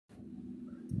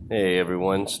Hey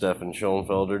everyone, Stefan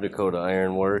Schoenfelder, Dakota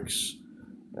Ironworks.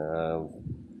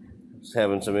 Was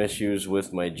having some issues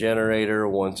with my generator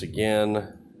once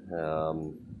again.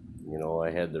 I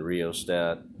had the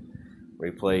rheostat,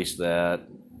 replaced that.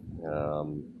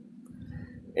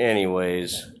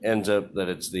 Anyways, ends up that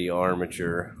it's the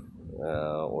armature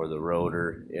or the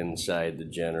rotor inside the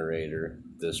generator,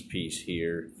 this piece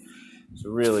here. It's a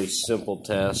really simple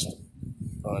test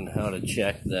on how to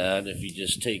check that. If you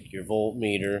just take your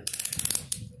voltmeter,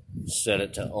 set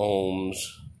it to ohms,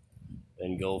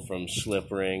 and go from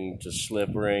slip ring to slip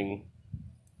ring,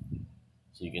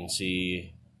 so you can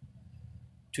see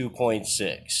 2.6.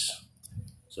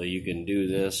 So you can do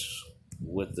this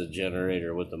with the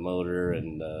generator, with the motor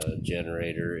and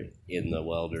generator in the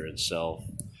welder itself.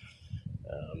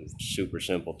 Super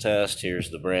simple test. Here's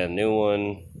the brand new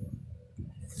one.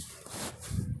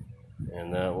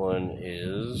 And that one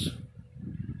is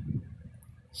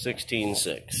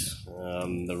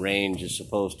 16.6. The range is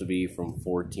supposed to be from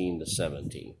 14 to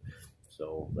 17.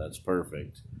 So that's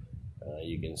perfect.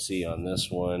 You can see on this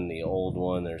one, the old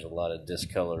one, there's a lot of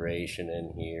discoloration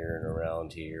in here and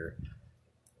around here,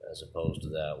 as opposed to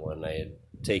that one. I had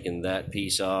taken that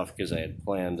piece off because I had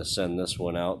planned to send this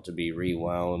one out to be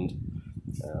rewound.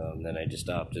 Then I just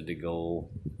opted to go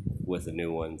with a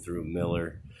new one through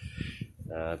Miller.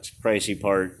 It's a pricey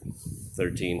part,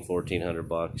 $1,400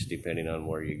 bucks, depending on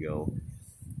where you go.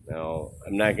 Now,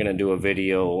 I'm not going to do a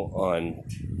video on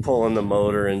pulling the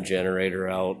motor and generator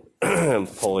out and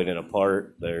pulling it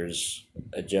apart. There's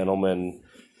a gentleman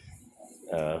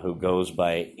who goes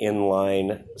by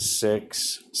Inline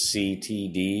 6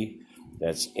 CTD.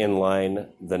 That's Inline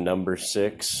the number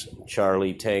 6,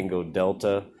 Charlie Tango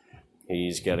Delta.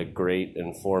 He's got a great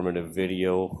informative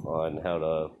video on how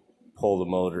to pull the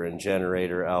motor and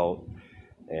generator out,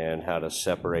 and how to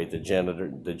separate the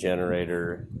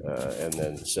generator and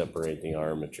then separate the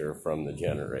armature from the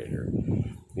generator.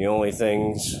 The only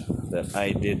things that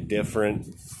I did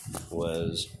different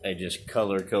was I just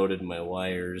color coded my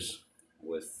wires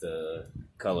with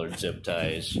colored zip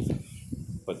ties,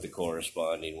 put the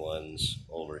corresponding ones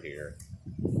over here.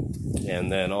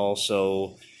 And then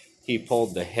also he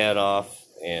pulled the head off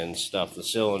and stuffed the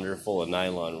cylinder full of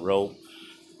nylon rope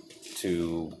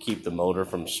to keep the motor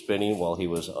from spinning while he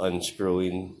was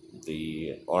unscrewing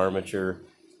the armature.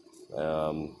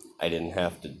 I didn't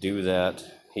have to do that.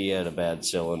 He had a bad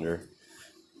cylinder,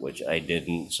 which I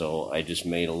didn't, so I just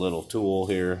made a little tool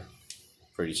here.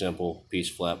 Pretty simple piece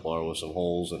of flat bar with some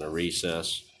holes and a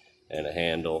recess and a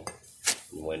handle.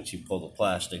 And once you pull the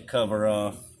plastic cover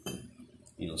off,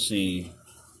 you'll see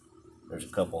there's a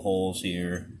couple holes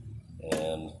here,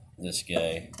 and this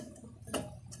guy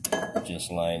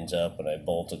just lines up, and I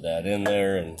bolted that in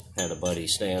there and had a buddy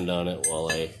stand on it while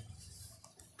I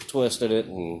twisted it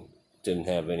and didn't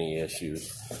have any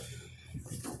issues.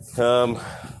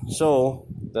 So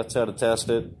that's how to test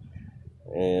it,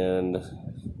 and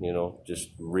just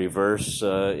reverse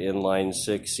Inline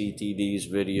 6 CTD's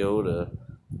video to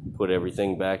put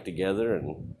everything back together,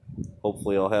 and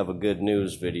hopefully I'll have a good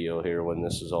news video here when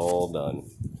this is all done.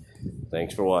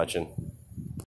 Thanks for watching.